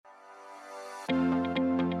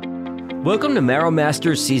Welcome to Marrow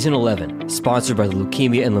Masters Season 11, sponsored by the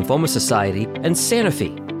Leukemia and Lymphoma Society and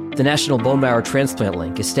Sanofi. The National Bone Marrow Transplant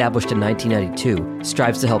Link, established in 1992,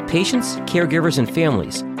 strives to help patients, caregivers, and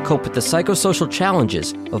families cope with the psychosocial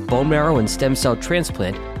challenges of bone marrow and stem cell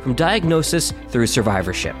transplant from diagnosis through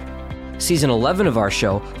survivorship. Season 11 of our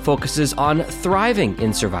show focuses on thriving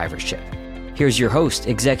in survivorship. Here's your host,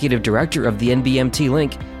 Executive Director of the NBMT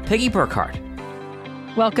Link, Peggy Burkhardt.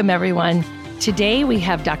 Welcome, everyone. Today, we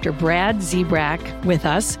have Dr. Brad Zebrack with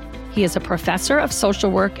us. He is a professor of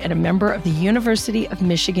social work and a member of the University of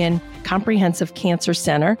Michigan Comprehensive Cancer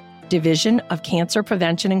Center, Division of Cancer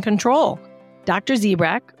Prevention and Control. Dr.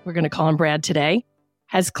 Zebrack, we're going to call him Brad today,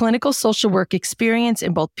 has clinical social work experience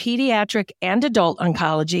in both pediatric and adult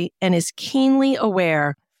oncology and is keenly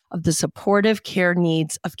aware of the supportive care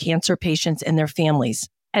needs of cancer patients and their families,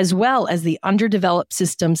 as well as the underdeveloped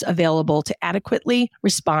systems available to adequately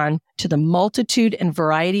respond to the multitude and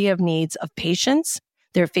variety of needs of patients,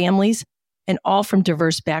 their families, and all from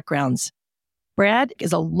diverse backgrounds. Brad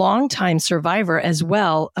is a longtime survivor as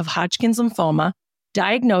well of Hodgkin's lymphoma,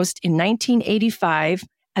 diagnosed in 1985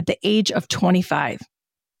 at the age of 25.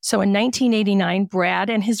 So in 1989, Brad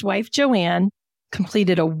and his wife, Joanne,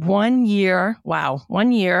 completed a 1 year,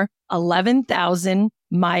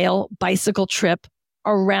 11,000-mile bicycle trip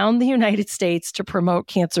around the United States to promote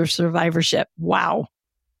cancer survivorship. Wow.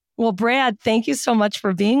 Well, Brad, thank you so much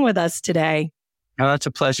for being with us today. Oh, that's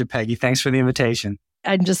a pleasure, Peggy. Thanks for the invitation.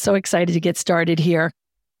 I'm just so excited to get started here.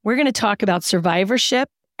 We're going to talk about survivorship.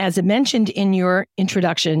 As I mentioned in your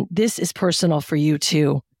introduction, this is personal for you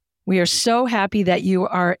too. We are so happy that you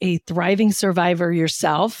are a thriving survivor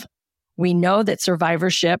yourself. We know that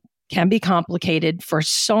survivorship can be complicated for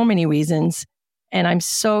so many reasons, and I'm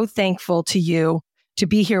so thankful to you to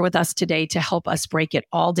be here with us today to help us break it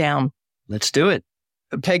all down. Let's do it.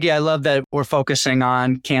 Peggy, I love that we're focusing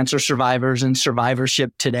on cancer survivors and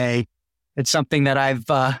survivorship today. It's something that I've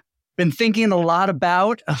been thinking a lot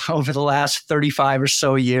about over the last 35 or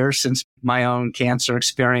so years since my own cancer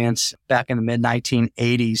experience back in the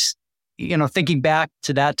mid-1980s. You know, thinking back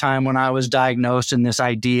to that time when I was diagnosed, and this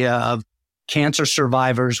idea of cancer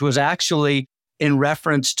survivors was actually in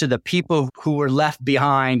reference to the people who were left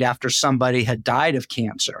behind after somebody had died of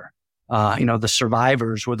cancer. The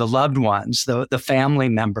survivors were the loved ones, the family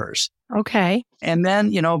members. Okay. And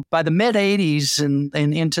then, by the mid-'80s and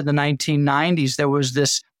into the 1990s, there was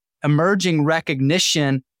this emerging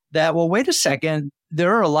recognition that, well, wait a second,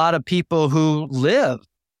 there are a lot of people who live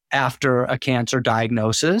after a cancer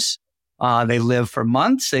diagnosis. They live for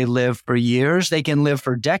months, they live for years, they can live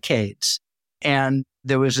for decades. And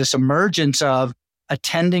there was this emergence of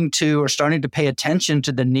attending to or starting to pay attention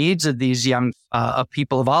to the needs of these young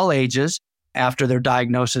people of all ages after their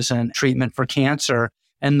diagnosis and treatment for cancer.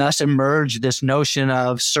 And thus emerged this notion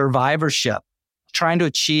of survivorship, trying to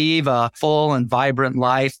achieve a full and vibrant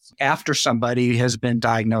life after somebody has been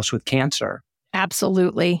diagnosed with cancer.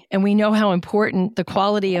 Absolutely. And we know how important the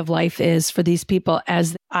quality of life is for these people,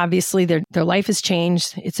 as obviously their life has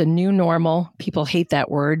changed. It's a new normal. People hate that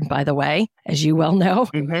word, by the way, as you well know,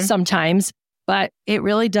 sometimes. But it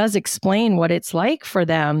really does explain what it's like for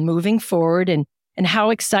them moving forward and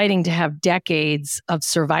how exciting to have decades of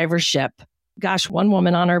survivorship. Gosh, one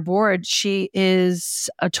woman on our board, she is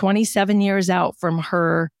 27 years out from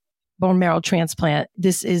her bone marrow transplant.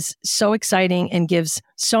 This is so exciting and gives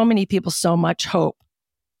so many people so much hope.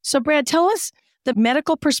 So Brad, tell us the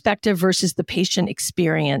medical perspective versus the patient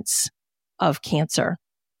experience of cancer.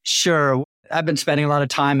 Sure. I've been spending a lot of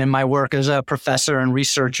time in my work as a professor and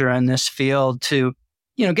researcher in this field to,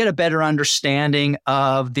 get a better understanding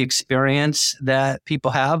of the experience that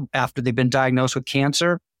people have after they've been diagnosed with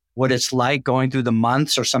cancer, what it's like going through the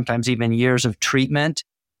months or sometimes even years of treatment.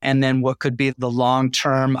 And then what could be the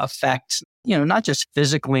long-term effects, not just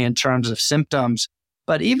physically in terms of symptoms,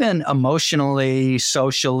 but even emotionally,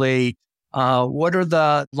 socially. What are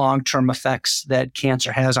the long-term effects that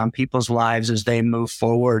cancer has on people's lives as they move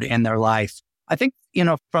forward in their life? I think,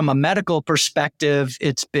 from a medical perspective,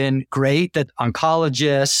 it's been great that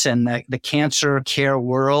oncologists and the cancer care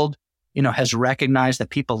world, has recognized that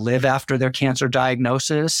people live after their cancer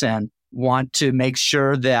diagnosis and want to make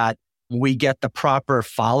sure that we get the proper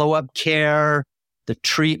follow-up care, the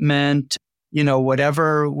treatment,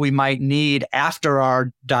 whatever we might need after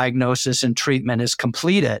our diagnosis and treatment is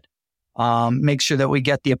completed. Make sure that we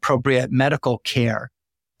get the appropriate medical care.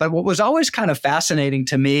 But what was always kind of fascinating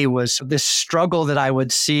to me was this struggle that I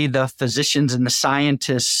would see the physicians and the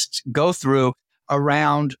scientists go through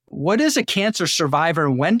around what is a cancer survivor?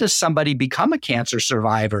 When does somebody become a cancer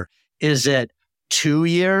survivor? Is it 2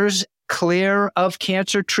 years clear of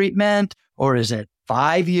cancer treatment? Or is it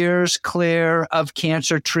 5 years clear of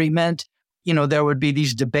cancer treatment? There would be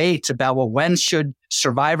these debates about, well, when should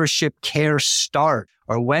survivorship care start?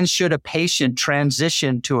 Or when should a patient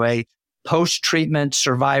transition to a post-treatment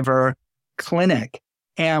survivor clinic?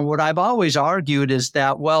 And what I've always argued is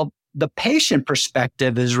that, well, the patient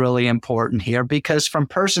perspective is really important here because from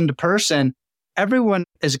person to person, everyone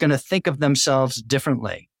is going to think of themselves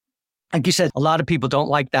differently. Like you said, a lot of people don't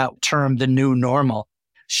like that term, the new normal.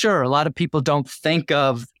 Sure, a lot of people don't think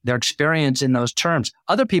of their experience in those terms.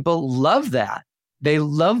 Other people love that. They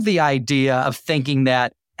love the idea of thinking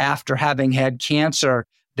that after having had cancer,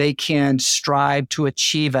 they can strive to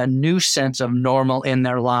achieve a new sense of normal in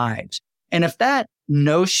their lives. And if that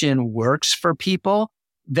notion works for people,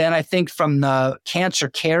 then I think from the cancer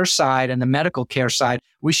care side and the medical care side,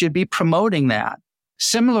 we should be promoting that.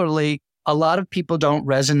 Similarly, a lot of people don't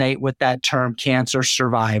resonate with that term cancer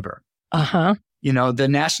survivor. The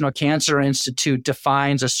National Cancer Institute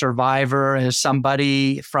defines a survivor as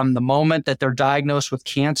somebody from the moment that they're diagnosed with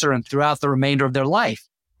cancer and throughout the remainder of their life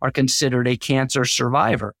are considered a cancer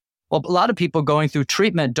survivor. Well, a lot of people going through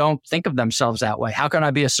treatment don't think of themselves that way. How can I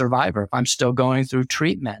be a survivor if I'm still going through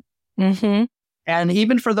treatment? And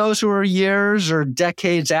even for those who are years or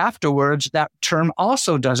decades afterwards, that term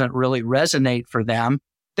also doesn't really resonate for them.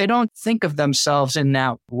 They don't think of themselves in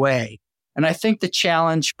that way. And I think the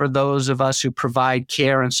challenge for those of us who provide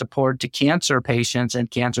care and support to cancer patients and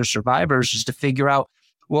cancer survivors is to figure out,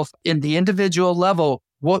 well, in the individual level,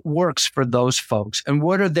 what works for those folks and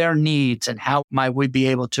what are their needs and how might we be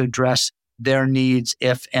able to address their needs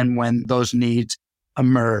if and when those needs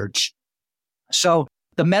emerge. So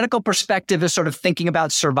the medical perspective is sort of thinking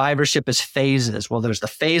about survivorship as phases. Well, there's the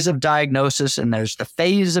phase of diagnosis and there's the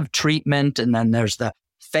phase of treatment and then there's the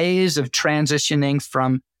phase of transitioning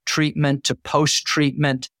from treatment to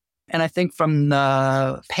post-treatment. And I think from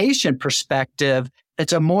the patient perspective,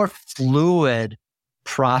 it's a more fluid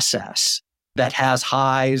process that has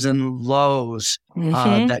highs and lows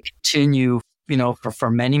that continue, for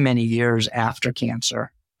many, many years after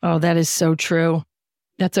cancer. Oh, that is so true.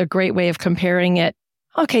 That's a great way of comparing it.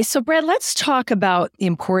 Okay, so Brad, let's talk about the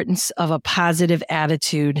importance of a positive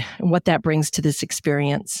attitude and what that brings to this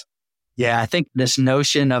experience. Yeah, I think this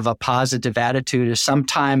notion of a positive attitude is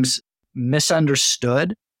sometimes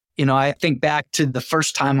misunderstood. I think back to the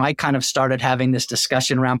first time I kind of started having this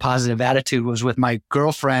discussion around positive attitude was with my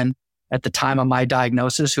girlfriend at the time of my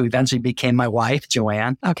diagnosis, who eventually became my wife,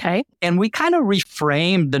 Joanne. Okay. And we kind of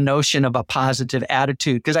reframed the notion of a positive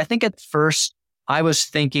attitude because I think at first I was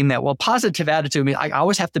thinking that, well, positive attitude means I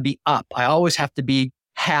always have to be up. I always have to be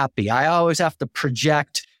happy. I always have to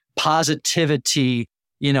project positivity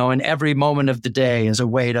in every moment of the day as a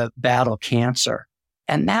way to battle cancer.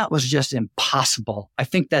 And that was just impossible. I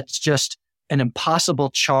think that's just an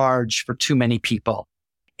impossible charge for too many people.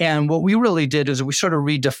 And what we really did is we sort of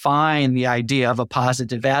redefined the idea of a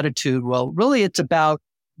positive attitude. Well, really, it's about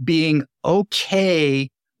being okay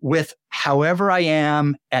with however I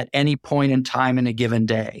am at any point in time in a given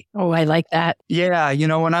day. Oh, I like that. Yeah.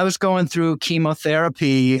 When I was going through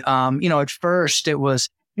chemotherapy, at first it was,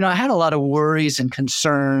 I had a lot of worries and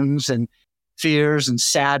concerns and fears and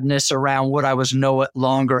sadness around what I was no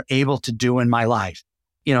longer able to do in my life.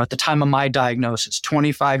 At the time of my diagnosis,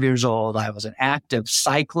 25 years old, I was an active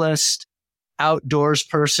cyclist, outdoors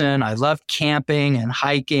person. I loved camping and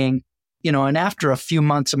hiking, and after a few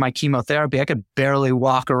months of my chemotherapy, I could barely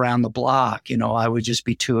walk around the block. I would just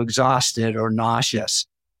be too exhausted or nauseous.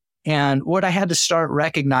 And what I had to start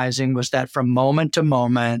recognizing was that from moment to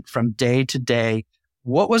moment, from day to day,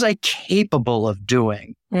 what was I capable of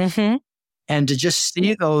doing? And to just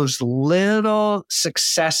see those little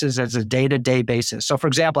successes as a day-to-day basis. So for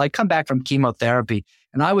example, I'd come back from chemotherapy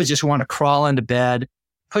and I would just want to crawl into bed,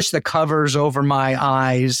 push the covers over my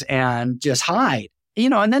eyes and just hide.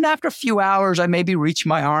 And then after a few hours, I maybe reach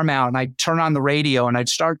my arm out and I'd turn on the radio and I'd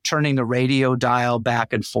start turning the radio dial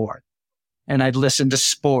back and forth. And I'd listen to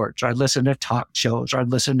sports, or I'd listen to talk shows, or I'd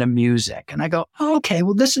listen to music. And I go, oh, okay,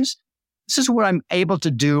 well, this is what I'm able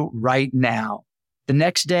to do right now. The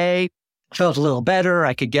next day, I felt a little better.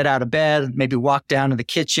 I could get out of bed, maybe walk down to the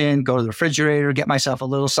kitchen, go to the refrigerator, get myself a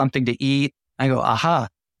little something to eat. I go, aha,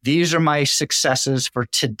 these are my successes for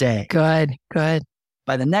today. Good.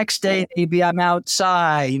 By the next day, maybe I'm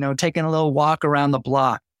outside, taking a little walk around the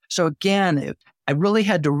block. So again, I really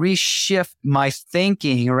had to reshift my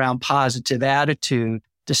thinking around positive attitude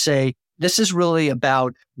to say, this is really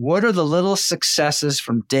about what are the little successes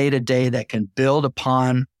from day to day that can build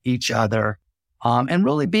upon each other. And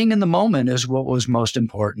really being in the moment is what was most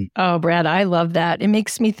important. Oh, Brad, I love that. It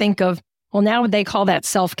makes me think of, well, now they call that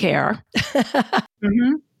self-care.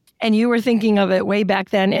 And you were thinking of it way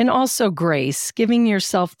back then. And also grace, giving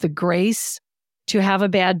yourself the grace to have a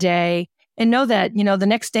bad day and know that, the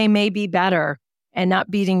next day may be better and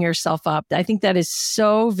not beating yourself up. I think that is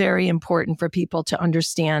so very important for people to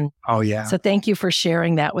understand. Oh, yeah. So thank you for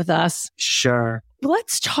sharing that with us. Sure.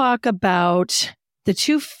 Let's talk about the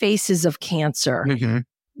two faces of cancer. Mm-hmm.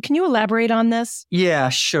 Can you elaborate on this? Yeah,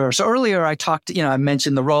 sure. So earlier I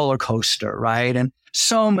mentioned the roller coaster, right? And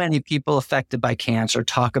so many people affected by cancer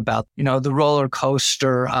talk about, the roller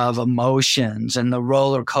coaster of emotions and the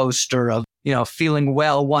roller coaster of, feeling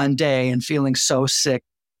well one day and feeling so sick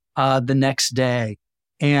the next day.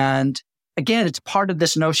 And again, it's part of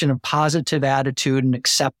this notion of positive attitude and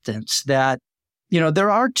acceptance that,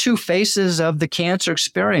 there are two faces of the cancer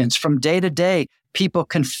experience. From day to day, people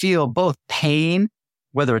can feel both pain,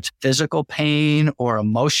 whether it's physical pain or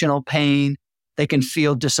emotional pain. They can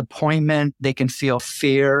feel disappointment. They can feel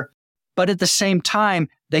fear. But at the same time,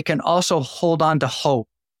 they can also hold on to hope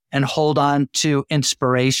and hold on to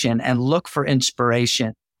inspiration and look for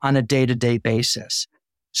inspiration on a day-to-day basis.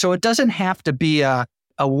 So it doesn't have to be a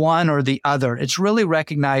one or the other. It's really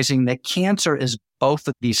recognizing that cancer is both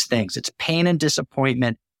of these things. It's pain and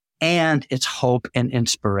disappointment, and it's hope and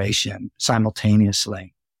inspiration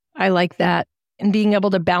simultaneously. I like that. And being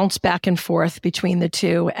able to bounce back and forth between the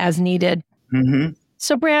two as needed. Mm-hmm.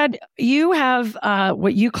 So, Brad, you have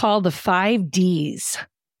what you call the 5 Ds.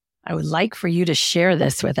 I would like for you to share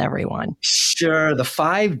this with everyone. Sure. The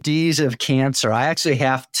 5 Ds of cancer. I actually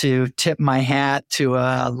have to tip my hat to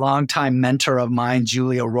a longtime mentor of mine,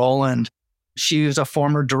 Julia Rowland. She was a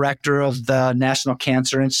former director of the National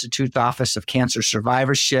Cancer Institute Office of Cancer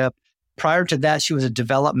Survivorship. Prior to that, she was a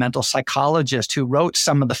developmental psychologist who wrote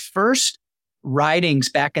some of the first writings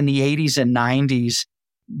back in the 80s and 90s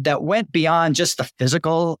that went beyond just the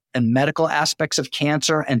physical and medical aspects of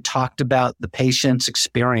cancer and talked about the patient's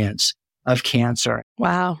experience of cancer.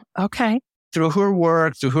 Wow. Okay. Through her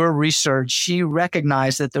work, through her research, she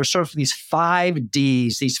recognized that there's sort of these 5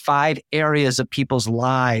 Ds, these 5 areas of people's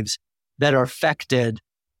lives that are affected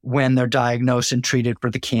when they're diagnosed and treated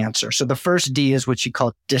for the cancer. So the first D is what she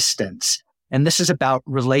called distance. And this is about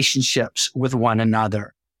relationships with one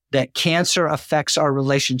another. That cancer affects our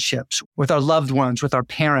relationships with our loved ones, with our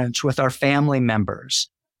parents, with our family members.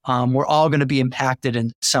 We're all going to be impacted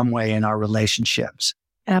in some way in our relationships.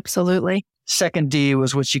 Absolutely. Second D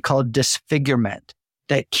was what she called disfigurement,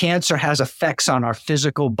 that cancer has effects on our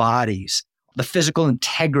physical bodies, the physical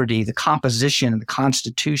integrity, the composition, and the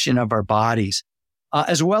constitution of our bodies,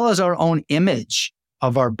 as well as our own image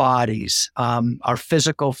of our bodies, our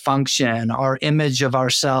physical function, our image of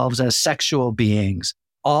ourselves as sexual beings.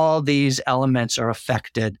 All these elements are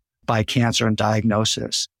affected by cancer and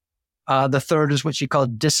diagnosis. The third is what she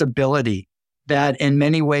called disability, that in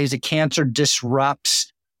many ways, the cancer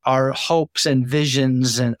disrupts our hopes and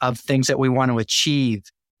visions and of things that we want to achieve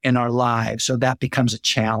in our lives. So that becomes a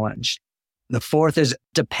challenge. The fourth is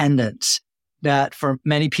dependence, that for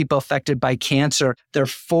many people affected by cancer, they're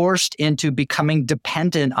forced into becoming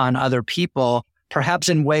dependent on other people, perhaps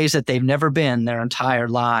in ways that they've never been their entire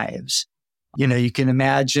lives. You can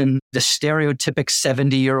imagine the stereotypic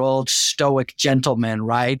 70-year-old stoic gentleman,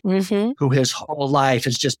 right? Mm-hmm. Who his whole life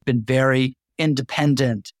has just been very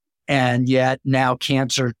independent. And yet now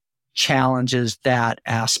cancer challenges that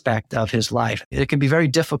aspect of his life. It can be very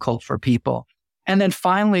difficult for people. And then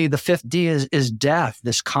finally, the 5th D is death,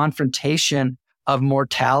 this confrontation of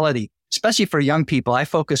mortality, especially for young people. I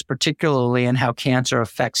focus particularly on how cancer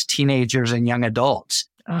affects teenagers and young adults.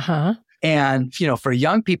 Uh-huh. And, for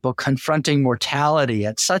young people, confronting mortality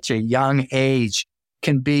at such a young age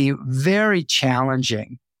can be very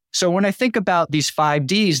challenging. So when I think about these 5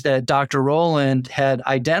 Ds that Dr. Rowland had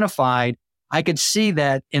identified, I could see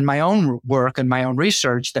that in my own work and my own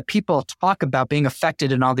research that people talk about being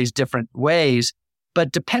affected in all these different ways.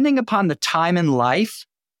 But depending upon the time in life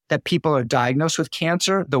that people are diagnosed with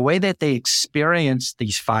cancer, the way that they experience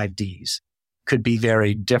these 5 Ds could be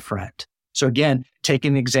very different. So again,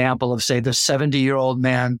 taking the example of, say, the 70-year-old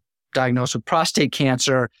man diagnosed with prostate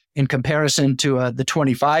cancer in comparison to the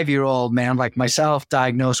 25-year-old man like myself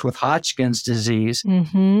diagnosed with Hodgkin's disease.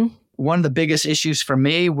 Mm-hmm. One of the biggest issues for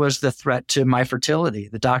me was the threat to my fertility.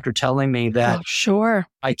 The doctor telling me that sure,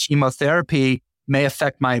 my chemotherapy may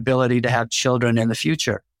affect my ability to have children in the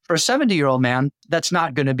future. For a 70-year-old man, that's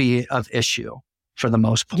not going to be of issue for the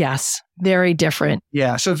most part. Yes, very different.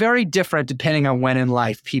 Yeah, so very different depending on when in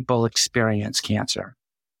life people experience cancer.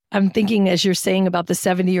 I'm thinking, as you're saying about the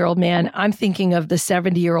 70-year-old man, I'm thinking of the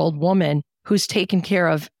 70-year-old woman who's taken care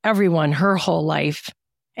of everyone her whole life.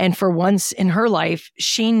 And for once in her life,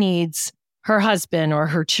 she needs her husband or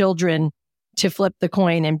her children to flip the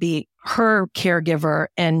coin and be her caregiver,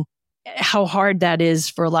 and how hard that is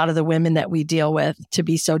for a lot of the women that we deal with to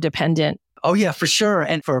be so dependent. Oh, yeah, for sure.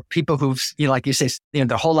 And for people who've, like you say,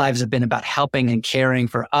 their whole lives have been about helping and caring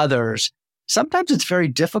for others, sometimes it's very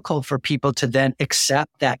difficult for people to then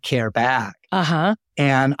accept that care back.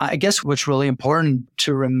 And I guess what's really important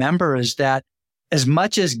to remember is that as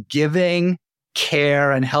much as giving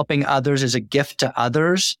care and helping others is a gift to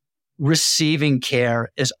others, receiving care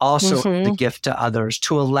is also the gift to others.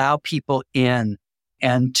 To allow people in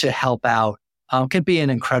and to help out can be an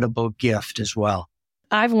incredible gift as well.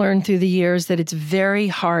 I've learned through the years that it's very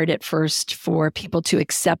hard at first for people to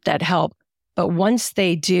accept that help. But once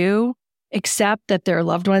they do accept that their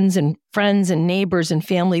loved ones and friends and neighbors and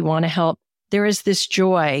family want to help, there is this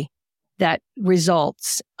joy that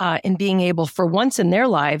results in being able for once in their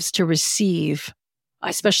lives to receive,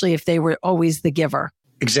 especially if they were always the giver.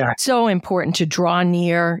 Exactly. So important to draw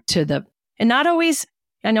near to and not always,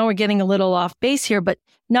 I know we're getting a little off base here, but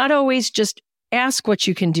not always just ask what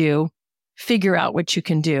you can do, figure out what you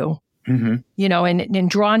can do, and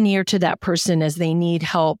draw near to that person as they need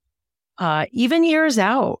help, even years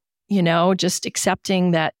out, just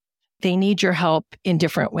accepting that they need your help in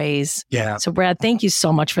different ways. Yeah. So Brad, thank you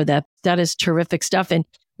so much for that. That is terrific stuff. And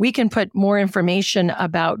we can put more information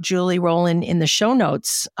about Julie Rowland in the show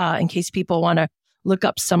notes in case people want to look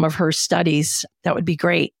up some of her studies. That would be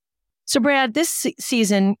great. So Brad, this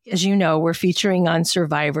season, as you know, we're featuring on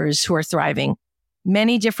survivors who are thriving.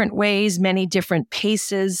 Many different ways, many different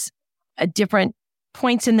paces, at different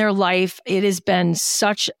points in their life. It has been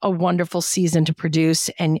such a wonderful season to produce.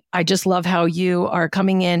 And I just love how you are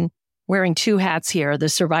coming in wearing two hats here, the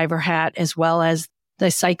survivor hat as well as the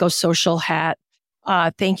psychosocial hat.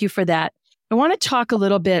 Thank you for that. I want to talk a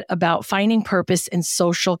little bit about finding purpose in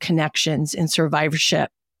social connections in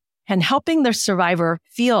survivorship and helping the survivor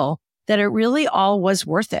feel that it really all was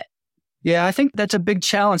worth it. Yeah, I think that's a big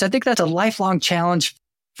challenge. I think that's a lifelong challenge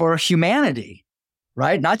for humanity,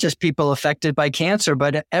 right? Not just people affected by cancer,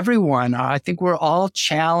 but everyone. I think we're all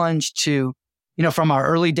challenged to, from our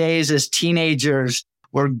early days as teenagers,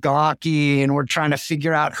 we're gawky and we're trying to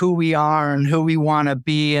figure out who we are and who we want to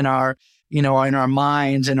be in our, in our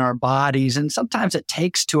minds and our bodies. And sometimes it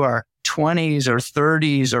takes to our 20s or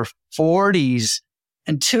 30s or 40s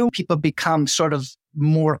until people become sort of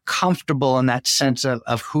more comfortable in that sense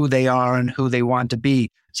of who they are and who they want to be.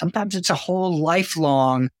 Sometimes it's a whole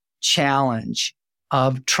lifelong challenge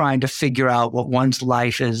of trying to figure out what one's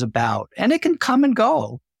life is about. And it can come and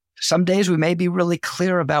go. Some days we may be really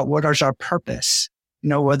clear about what is our purpose,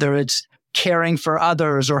 whether it's caring for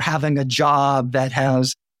others or having a job that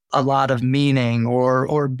has a lot of meaning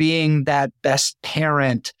or being that best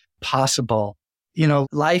parent possible.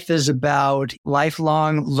 Life is about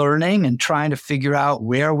lifelong learning and trying to figure out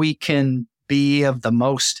where we can be of the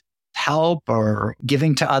most help or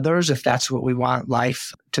giving to others if that's what we want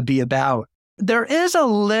life to be about. There is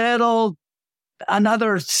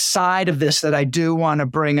another side of this that I do want to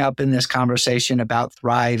bring up in this conversation about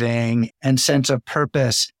thriving and sense of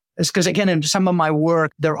purpose. Is because, again, in some of my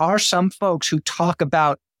work, there are some folks who talk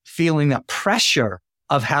about feeling the pressure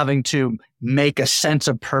of having to make a sense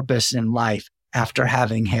of purpose in life after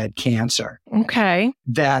having had cancer. Okay.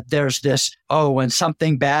 That there's this, when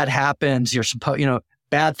something bad happens, you're supposed,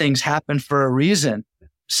 bad things happen for a reason.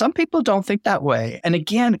 Some people don't think that way. And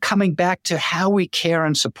again, coming back to how we care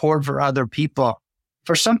and support for other people.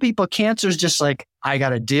 For some people, cancer is just like, I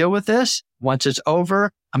got to deal with this. Once it's over,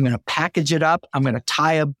 I'm going to package it up. I'm going to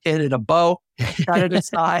tie it in a bow, cut it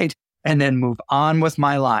aside, and then move on with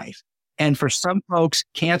my life. And for some folks,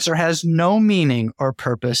 cancer has no meaning or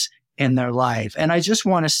purpose in their life. And I just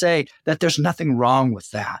want to say that there's nothing wrong with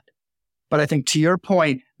that. But I think to your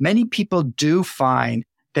point, many people do find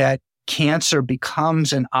that cancer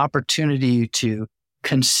becomes an opportunity to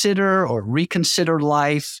consider or reconsider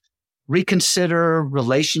life, reconsider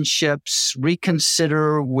relationships,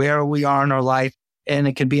 reconsider where we are in our life, and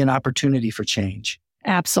it can be an opportunity for change.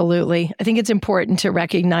 Absolutely. I think it's important to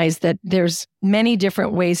recognize that there's many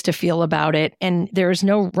different ways to feel about it, and there's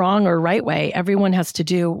no wrong or right way. Everyone has to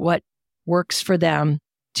do what works for them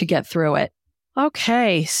to get through it.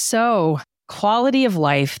 Okay, so quality of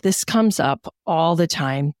life, this comes up all the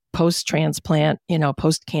time, post-transplant,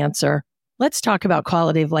 post-cancer. Let's talk about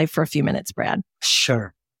quality of life for a few minutes, Brad.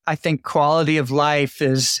 Sure. I think quality of life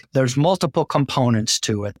there's multiple components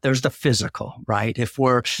to it. There's the physical, right? If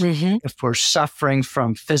we're suffering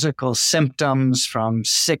from physical symptoms, from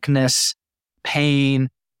sickness, pain,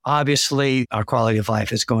 obviously our quality of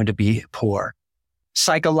life is going to be poor.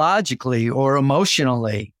 Psychologically or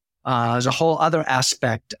emotionally, There's a whole other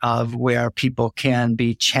aspect of where people can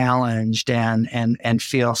be challenged and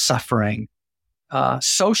feel suffering.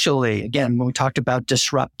 Socially, again, when we talked about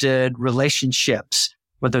disrupted relationships,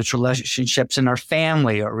 whether it's relationships in our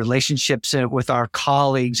family or relationships with our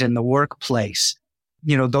colleagues in the workplace,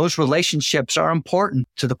 those relationships are important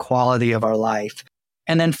to the quality of our life.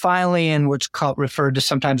 And then finally, in what's referred to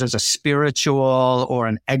sometimes as a spiritual or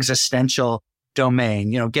an existential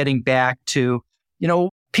domain, getting back to,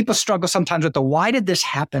 people struggle sometimes with why did this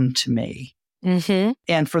happen to me? Mm-hmm.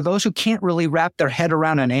 And for those who can't really wrap their head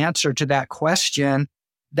around an answer to that question,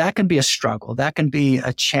 that can be a struggle. That can be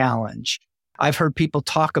a challenge. I've heard people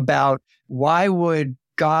talk about, why would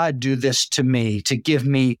God do this to me, to give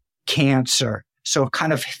me cancer? So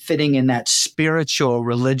kind of fitting in that spiritual,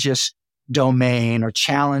 religious domain or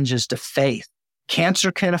challenges to faith.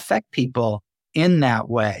 Cancer can affect people in that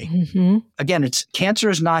way. Mm-hmm. Again, cancer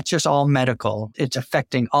is not just all medical. It's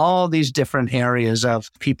affecting all these different areas of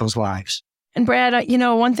people's lives. And Brad,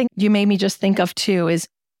 one thing you made me just think of too is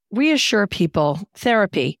reassure people,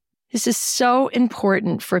 therapy. This is so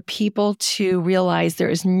important for people to realize there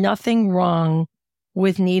is nothing wrong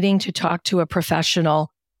with needing to talk to a professional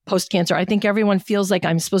post-cancer. I think everyone feels like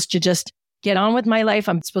I'm supposed to just get on with my life.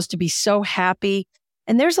 I'm supposed to be so happy.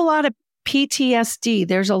 And there's a lot of PTSD.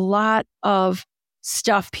 There's a lot of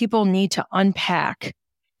stuff people need to unpack.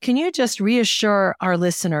 Can you just reassure our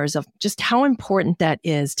listeners of just how important that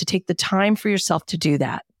is to take the time for yourself to do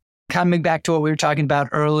that? Coming back to what we were talking about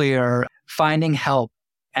earlier, finding help,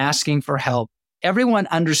 asking for help. Everyone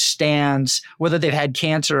understands, whether they've had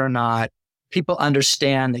cancer or not, people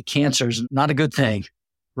understand that cancer is not a good thing,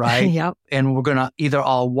 right? Yep. And we're going to either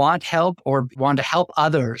all want help or want to help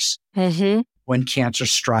others when cancer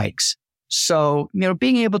strikes. So,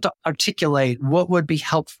 being able to articulate what would be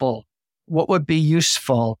helpful, what would be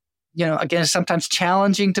useful, again, sometimes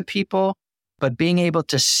challenging to people, but being able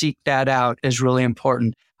to seek that out is really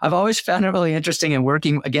important. I've always found it really interesting in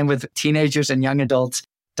working, again, with teenagers and young adults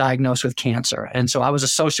diagnosed with cancer. And so I was a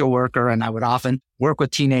social worker, and I would often work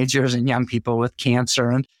with teenagers and young people with cancer.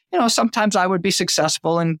 And, sometimes I would be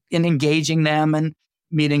successful in engaging them and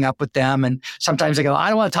meeting up with them. And sometimes they go, I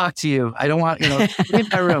don't want to talk to you. I don't want,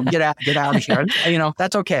 leave my room, get out of here.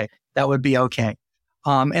 That's okay. That would be okay.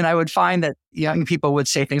 And I would find that young people would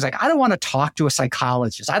say things like, I don't want to talk to a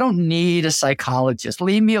psychologist. I don't need a psychologist.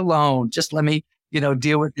 Leave me alone. Just let me,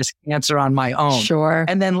 deal with this cancer on my own. Sure.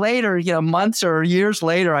 And then later, months or years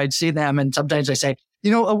later, I'd see them. And sometimes I say,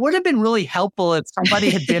 it would have been really helpful if somebody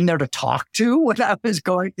had been there to talk to when I was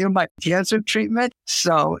going through my cancer treatment.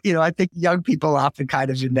 So, I think young people often kind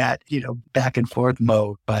of in that, back and forth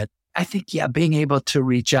mode. But I think, being able to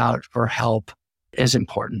reach out for help is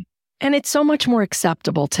important. And it's so much more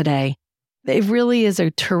acceptable today. It really is a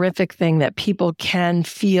terrific thing that people can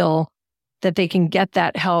feel that they can get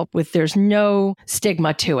that help there's no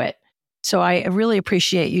stigma to it. So I really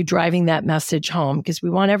appreciate you driving that message home, because we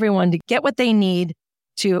want everyone to get what they need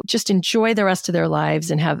to just enjoy the rest of their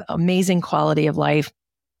lives and have amazing quality of life.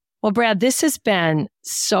 Well, Brad, this has been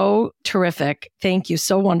so terrific. Thank you.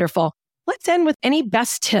 So wonderful. Let's end with any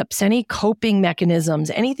best tips, any coping mechanisms,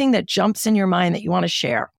 anything that jumps in your mind that you want to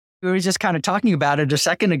share. We were just kind of talking about it a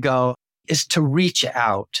second ago, is to reach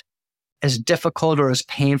out, as difficult or as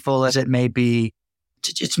painful as it may be,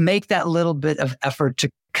 to just make that little bit of effort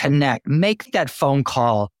to connect, make that phone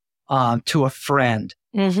call to a friend,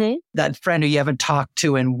 that friend who you haven't talked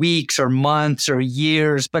to in weeks or months or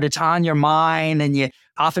years, but it's on your mind. And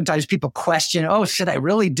oftentimes people question, should I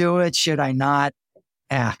really do it? Should I not?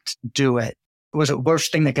 Do it. Was the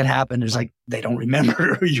worst thing that could happen is they don't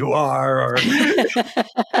remember who you are. Or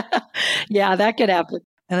Yeah, that could happen.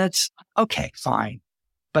 And it's okay, fine.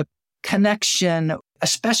 But connection,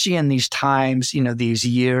 especially in these times, these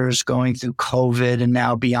years going through COVID and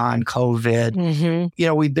now beyond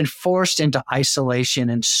COVID, we've been forced into isolation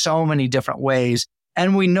in so many different ways.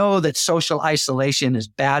 And we know that social isolation is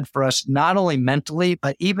bad for us, not only mentally,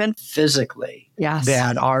 but even physically. Yes.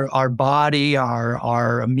 That our body,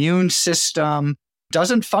 our immune system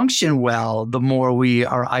doesn't function well the more we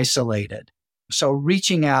are isolated. So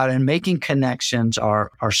reaching out and making connections are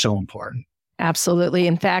so important. Absolutely.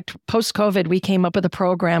 In fact, post-COVID, we came up with a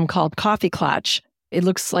program called Coffee Clutch. It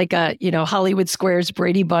looks like a, Hollywood Squares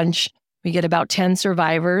Brady Bunch. We get about 10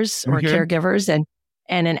 survivors or caregivers,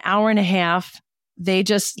 and an hour and a half, they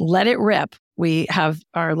just let it rip. We have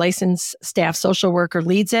our licensed staff social worker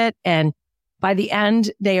leads it. And by the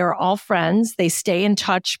end, they are all friends. They stay in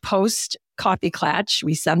touch post Coffee Clutch.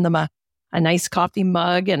 We send them a nice coffee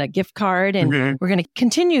mug and a gift card. And we're going to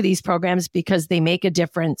continue these programs because they make a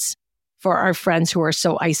difference for our friends who are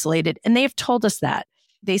so isolated. And they have told us that.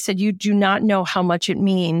 They said, you do not know how much it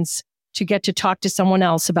means to get to talk to someone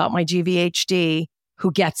else about my GVHD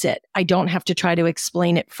who gets it. I don't have to try to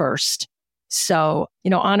explain it first. So,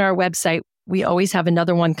 on our website, we always have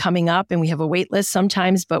another one coming up, and we have a wait list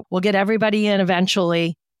sometimes, but we'll get everybody in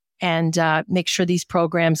eventually and make sure these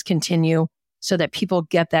programs continue so that people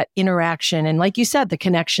get that interaction and, like you said, the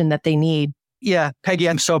connection that they need. Yeah, Peggy,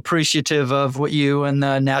 I'm so appreciative of what you and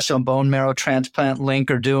the National Bone Marrow Transplant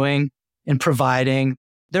Link are doing and providing.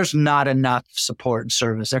 There's not enough support and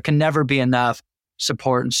service. There can never be enough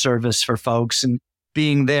support and service for folks. And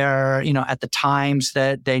being there, at the times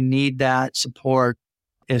that they need that support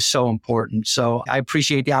is so important. So I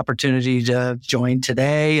appreciate the opportunity to join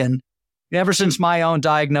today. And ever since my own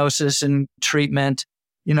diagnosis and treatment,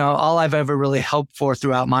 all I've ever really hoped for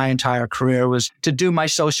throughout my entire career was to do my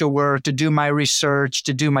social work, to do my research,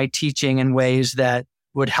 to do my teaching in ways that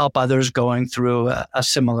would help others going through a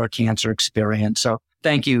similar cancer experience. So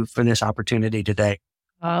thank you for this opportunity today.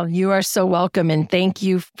 Oh, you are so welcome. And thank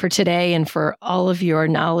you for today and for all of your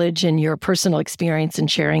knowledge and your personal experience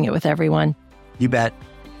and sharing it with everyone. You bet.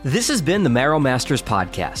 This has been the Marrow Masters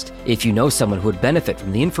podcast. If you know someone who would benefit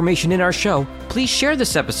from the information in our show, please share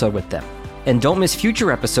this episode with them. And don't miss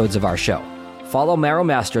future episodes of our show. Follow Marrow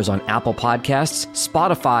Masters on Apple Podcasts,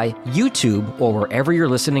 Spotify, YouTube, or wherever you're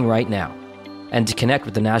listening right now. And to connect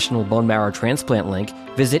with the National Bone Marrow Transplant Link,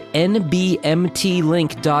 visit nbmtlink.org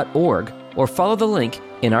or follow the link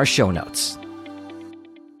in our show notes.